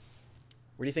made,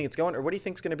 where do you think it's going, or what do you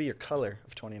think is going to be your color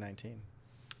of 2019?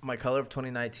 My color of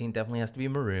 2019 definitely has to be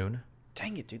maroon.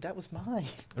 Dang it, dude, that was mine.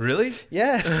 Really?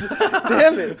 Yes.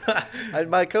 Damn it.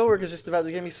 My coworker's just about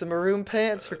to give me some maroon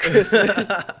pants for Christmas.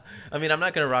 I mean, I'm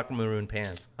not gonna rock maroon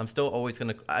pants. I'm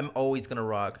always gonna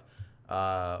rock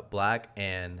black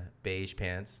and beige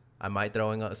pants. I might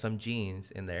throw in some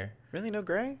jeans in there. Really, no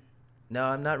gray? No,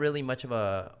 I'm not really much of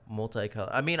a multicolor.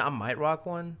 I mean, I might rock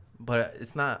one, but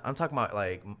it's not. I'm talking about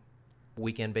like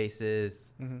weekend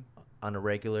basis, on a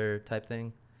regular type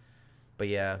thing. But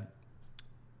yeah,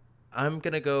 I'm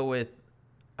gonna go with.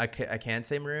 I can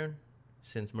say maroon,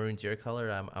 since maroon's your color.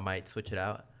 I might switch it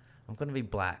out. I'm gonna be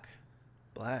black.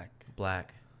 Black.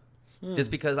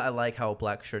 Just because I like how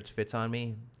black shirts fits on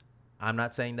me. I'm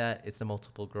not saying that. It's the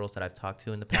multiple girls that I've talked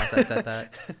to in the past that said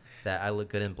that I look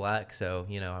good in black. So,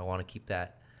 I want to keep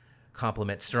that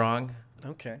compliment strong.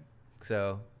 Okay.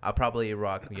 So I'll probably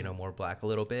rock, more black a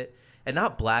little bit. And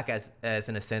not black as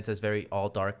in a sense as very all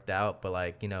darked out, but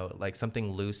like, like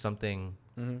something loose, something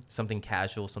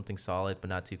casual, something solid, but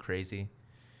not too crazy.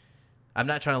 I'm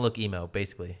not trying to look emo,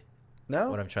 basically. No?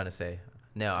 What I'm trying to say.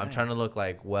 No, Dang. I'm trying to look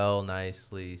like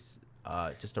nicely,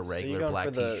 just a regular black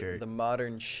for t-shirt. the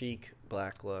modern chic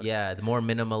black look. Yeah, the more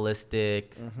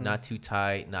minimalistic, not too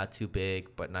tight, not too big,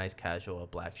 but nice casual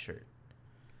black shirt.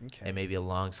 Okay. And maybe a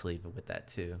long sleeve with that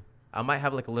too. I might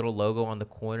have like a little logo on the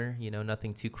corner,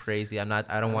 nothing too crazy. I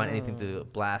don't want anything to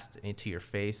blast into your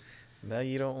face. Now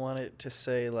you don't want it to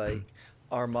say like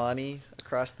Armani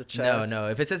across the chest. No.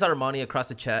 If it says Armani across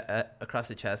the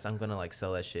chest, I'm gonna like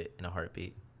sell that shit in a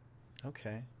heartbeat.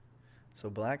 Okay. So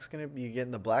black's gonna be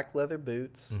getting the black leather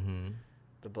boots,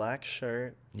 the black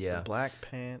shirt, the black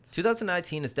pants.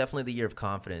 2019 is definitely the year of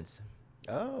confidence.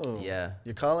 Oh. Yeah.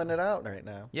 You're calling it out right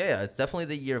now. Yeah. It's definitely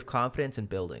the year of confidence and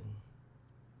building.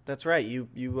 That's right. You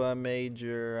made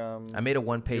your I made a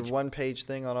one-page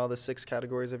thing on all the 6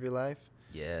 categories of your life.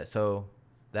 Yeah. So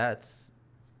that's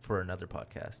for another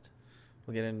podcast.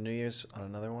 We'll get into New Year's on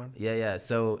another one. Yeah.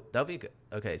 So that'll be good.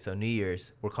 Okay. So New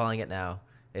Year's, we're calling it now,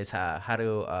 is how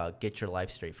to get your life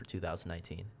straight for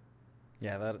 2019.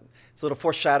 Yeah, it's a little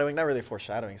foreshadowing. Not really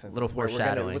foreshadowing,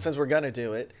 since we're gonna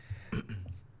do it.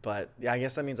 But yeah, I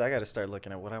guess that means I got to start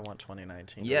looking at what I want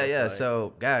 2019. Yeah. Like.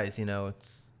 So guys,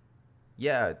 it's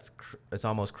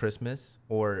almost Christmas,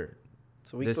 or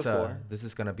it's a week before. This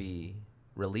is gonna be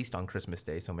released on Christmas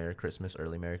Day, so Merry Christmas,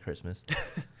 early Merry Christmas.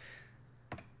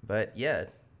 But yeah,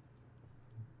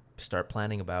 start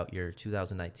planning about your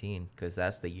 2019, because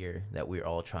that's the year that we're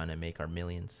all trying to make our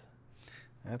millions.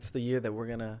 That's the year that we're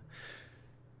gonna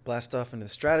blast off into the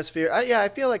stratosphere. I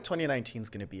feel like 2019 is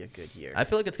gonna be a good year. I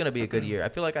feel like it's gonna be a good year. I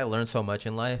feel like I learned so much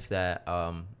in life that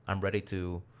I'm ready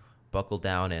to buckle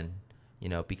down and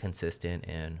be consistent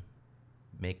and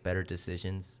make better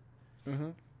decisions.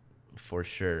 For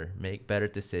sure, make better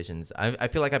decisions. I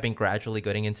feel like I've been gradually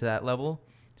getting into that level,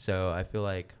 so I feel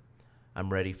like I'm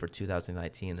ready for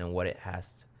 2019 and what it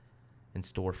has in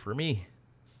store for me.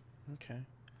 Okay.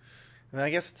 And I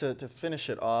guess to finish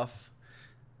it off,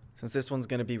 since this one's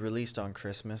going to be released on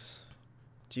Christmas,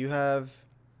 do you have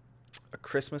a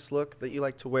Christmas look that you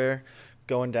like to wear,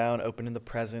 going down, opening the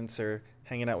presents, or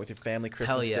hanging out with your family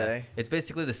Christmas Day? It's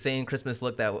basically the same Christmas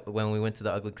look that when we went to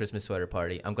the Ugly Christmas Sweater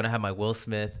Party. I'm going to have my Will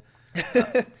Smith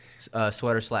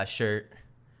sweater/shirt,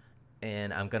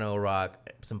 and I'm going to rock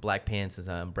some black pants and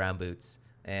some brown boots.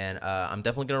 And I'm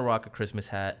definitely going to rock a Christmas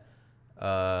hat.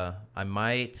 I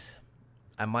might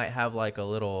have like a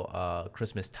little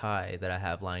Christmas tie that I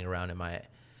have lying around in my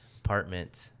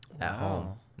apartment at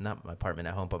home. Not my apartment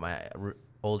at home, but my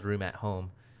old room at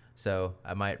home. So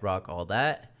I might rock all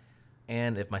that.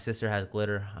 And if my sister has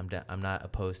glitter, I'm not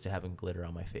opposed to having glitter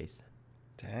on my face.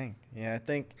 Dang. Yeah, I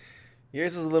think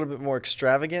yours is a little bit more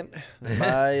extravagant than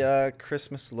my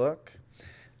Christmas look.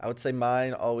 I would say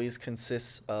mine always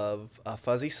consists of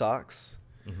fuzzy socks,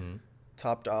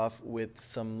 topped off with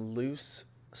some loose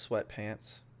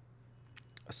sweatpants,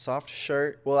 a soft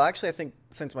shirt. Well, actually, I think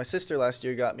since my sister last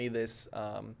year got me this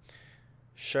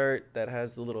shirt that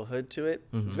has the little hood to it,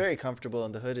 it's very comfortable,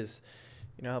 and the hood is,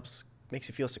 makes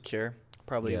you feel secure.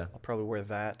 I'll probably wear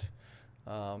that.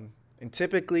 And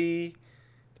typically,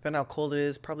 depending on how cold it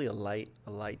is, probably a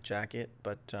light jacket,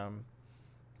 but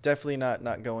definitely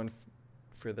not going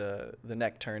for the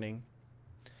neck turning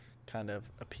kind of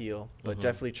appeal, but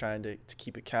definitely trying to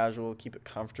keep it casual, keep it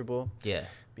comfortable. Yeah.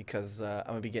 Because I'm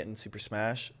going to be getting Super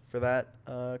Smash for that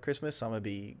Christmas, so I'm going to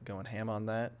be going ham on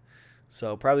that.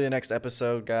 So probably the next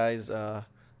episode, guys, I'll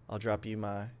drop you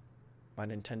my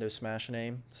Nintendo Smash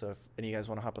name. So if any of you guys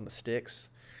want to hop on the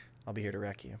sticks, I'll be here to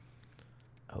wreck you.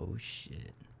 Oh,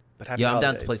 shit. But happy I'm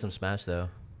holidays. down to play some Smash, though.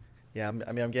 Yeah,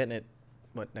 I'm getting it,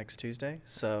 next Tuesday?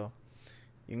 So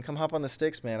you can come hop on the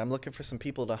sticks, man. I'm looking for some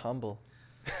people to humble.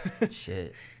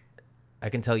 Shit. I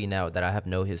can tell you now that I have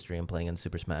no history in playing in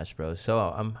Super Smash Bros. So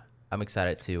I'm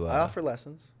excited to... I offer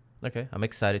lessons. Okay. I'm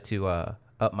excited to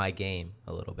up my game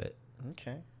a little bit.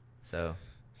 Okay. So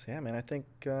yeah, man, I think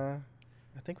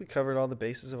we covered all the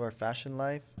bases of our fashion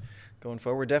life going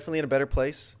forward. We're definitely in a better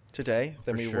place today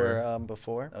than we were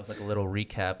before. That was like a little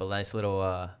recap, a nice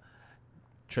little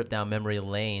trip down memory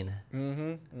lane.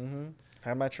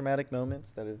 Had my traumatic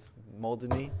moments that have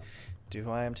molded me to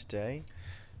who I am today.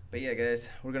 But yeah, guys,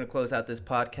 we're going to close out this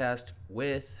podcast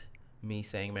with me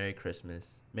saying Merry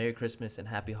Christmas. Merry Christmas and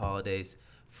Happy Holidays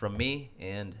from me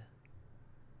and...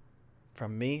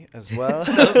 From me as well.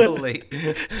 That was late.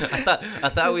 I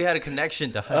thought we had a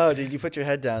connection. Oh, dude, you put your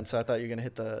head down, so I thought you were going to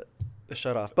hit the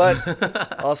shut off.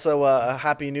 But also a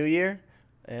Happy New Year,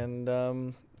 and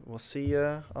we'll see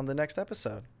you on the next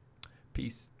episode.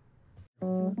 Peace.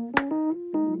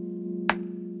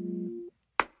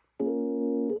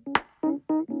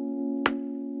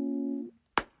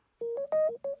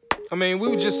 I mean, we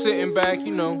were just sitting back,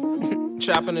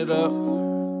 chopping it up,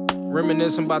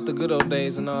 reminiscing about the good old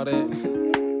days and all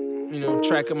that.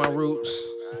 Tracking my roots,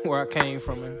 where I came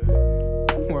from and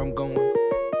where I'm going.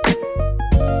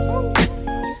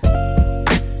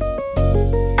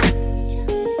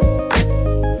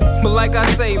 But like I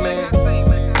say, man,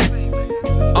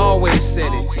 always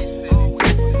said it.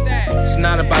 It's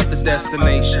not about the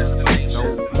destination.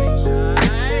 Nope.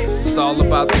 It's all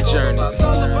about the journey.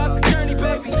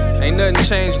 Ain't nothing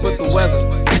changed but the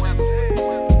weather.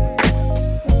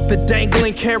 The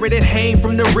dangling carrot that hang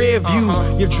from the rear view.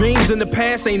 Your dreams in the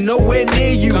past ain't nowhere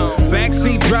near you.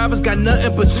 Backseat drivers got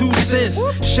nothing but 2 cents.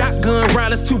 Shotgun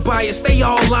riders too biased, they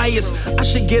all liars. I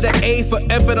should get an A for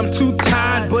effort, I'm too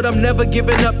tired. But I'm never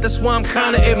giving up, that's why I'm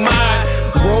kinda admired.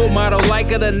 Role model,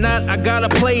 like it or not, I gotta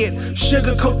play it.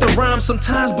 Sugarcoat the rhyme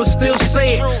sometimes, but still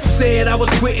say it. Said I was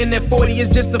quitting at 40 is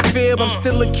just a fib. I'm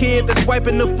still a kid that's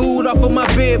wiping the food off of my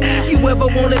bib. You ever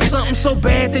wanted something so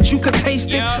bad that you could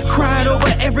taste it? Cried over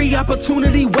every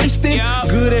opportunity wasted.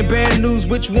 Good and bad news,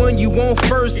 which one you want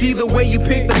first? Either way you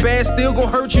pick, the bad still gon'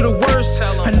 hurt you the worst.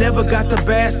 I never got to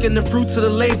bask in the fruits of the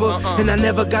labor, and I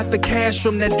never got the cash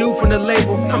from that dude from the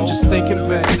label. I'm just thinking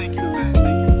back.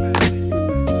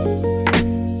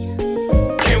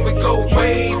 Can we go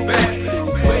way back,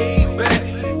 way back,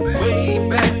 way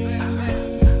back?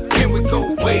 Can we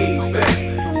go way back,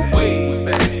 way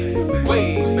back,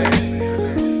 way back?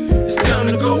 It's time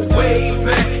to go way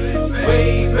back,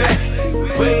 way back,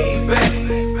 way back,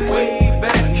 way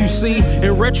back. You see,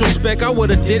 in retrospect, I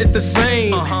would've did it the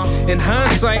same. In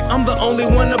hindsight, I'm the only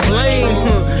one to blame.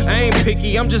 I ain't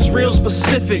picky, I'm just real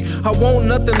specific. I want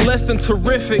nothing less than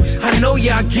terrific. I know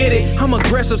y'all get it. I'm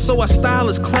aggressive, so our style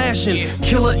is clashing.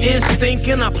 Killer instinct,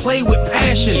 and I play with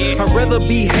passion. I'd rather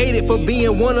be hated for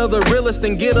being one of the realest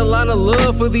than get a lot of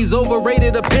love for these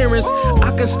overrated appearances.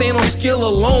 I can stand on skill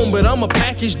alone, but I'm a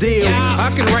package deal.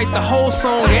 I can write the whole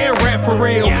song and rap for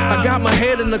real. I got my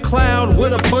head in the cloud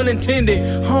with a pun intended.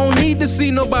 I don't need to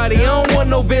see nobody, I don't want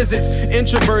no visits.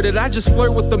 Introverted, I just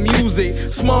flirt with the music.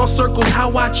 Small circles,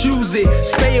 how I choose it.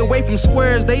 Stay away from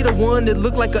squares, they the one that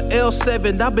look like a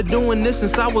L7. I've been doing this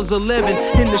since I was 11,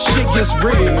 and the shit gets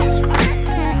real.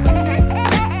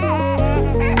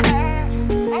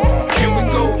 Can we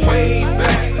go way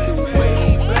back,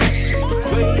 way back,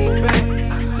 way back?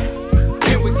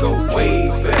 Can we go way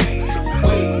back,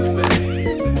 way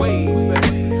back, way back?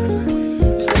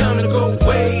 It's time to go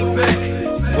way back,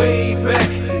 way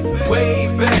back, way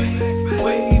back,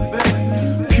 way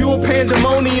back. Pure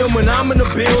pandemonium when I'm in the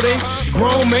building.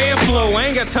 Grown man flow, I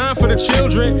ain't got time for the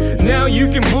children. Now you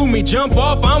can boo me, jump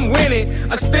off, I'm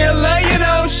winning. I still love you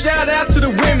though, shout out to the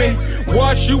women.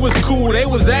 Wash, you was cool, they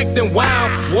was acting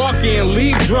wild. Walk in,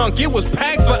 leave drunk, it was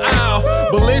packed for aisle.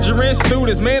 Belligerent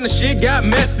students, man, the shit got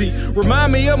messy.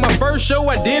 Remind me of my first show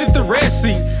I did at the Red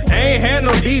Sea. I ain't had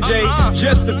no DJ,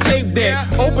 just the tape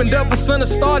deck. Opened up for Son of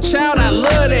Star Child, I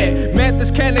love that. Met this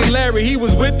cat named Larry, he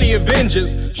was with the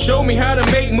Avengers. Showed me how to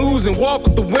make moves and walk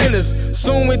with the winners.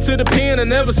 Soon went to the pen, I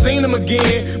never seen him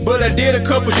again. But I did a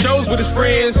couple shows with his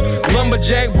friends.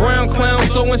 Lumberjack, brown clown,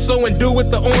 so-and-so, and do with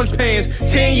the orange pants.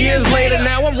 10 years later,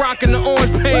 now I'm rocking the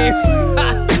orange pants.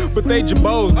 But they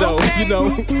jabos though, you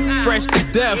know, fresh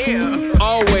to death,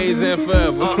 always and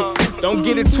forever. Don't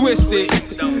get it twisted,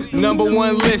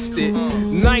 #1 listed,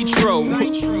 Nitro,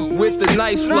 with the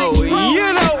nice flow,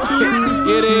 you know,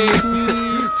 it is.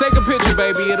 Take a picture,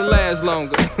 baby, it'll last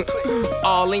longer.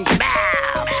 All in your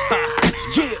mouth,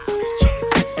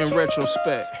 yeah. In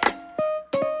retrospect,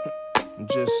 I'm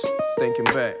just thinking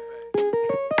back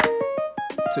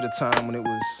to the time when it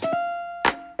was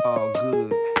all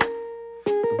good.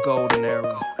 The golden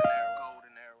era.